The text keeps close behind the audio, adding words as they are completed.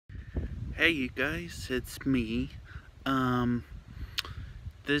Hey you guys, it's me. Um,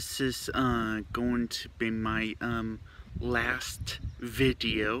 this is going to be my last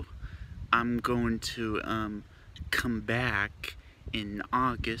video. I'm going to come back in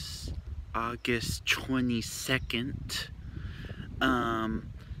August 22nd.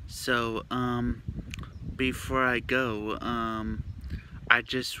 Before I go, I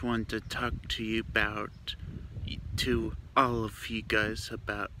just want to talk to you about to all of you guys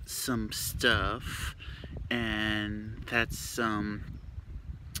about some stuff, and that's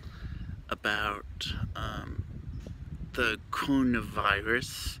about the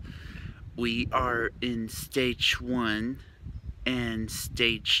coronavirus. We are in stage 1 and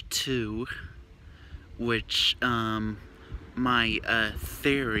stage 2, which my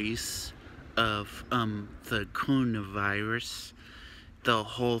theories of the coronavirus, the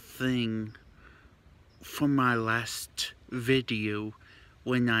whole thing from my last video,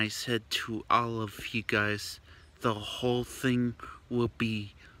 when I said to all of you guys the whole thing will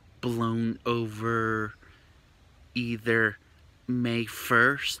be blown over either May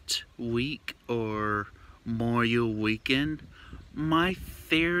 1st week or Memorial Weekend, my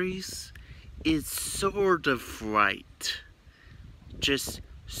theories is sort of right. Just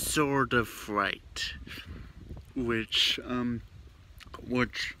sort of right. Which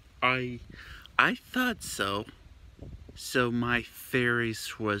I thought so. So my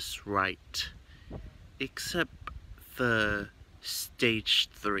theories was right. Except the stage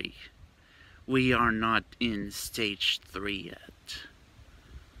 3. We are not in stage 3 yet.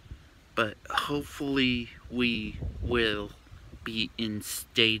 But hopefully we will be in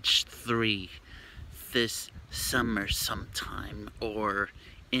stage 3 this summer sometime, or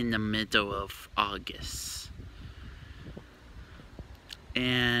in the middle of August.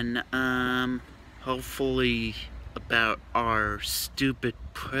 And hopefully about our stupid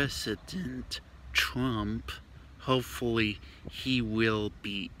president Trump, hopefully he will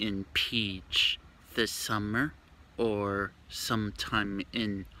be impeached this summer or sometime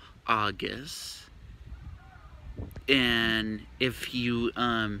in August. And if you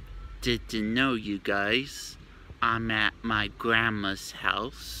didn't know, you guys, I'm at my grandma's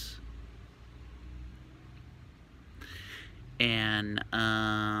house. And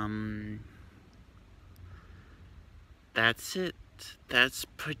that's it. That's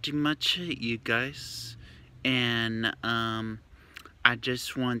pretty much it, you guys. And I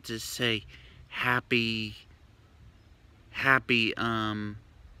just want to say happy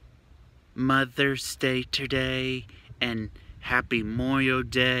Mother's Day today, and happy Memorial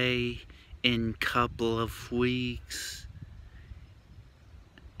Day in a couple of weeks,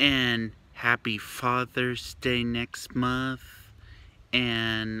 and happy Father's Day next month,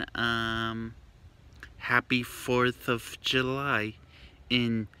 and happy 4th of July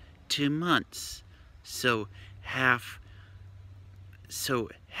in 2 months. So have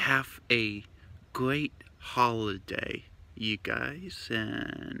a great holiday, you guys,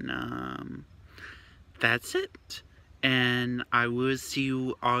 and that's it. And I will see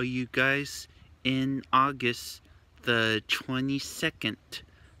you all, you guys, in August the 22nd.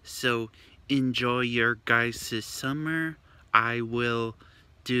 So enjoy your guys' summer. I will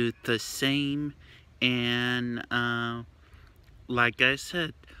do the same, and like I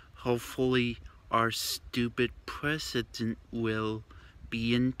said, hopefully our stupid president will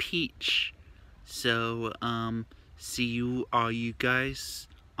be impeached. So see you all, you guys,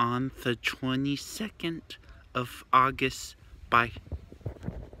 on the 22nd of August. Bye.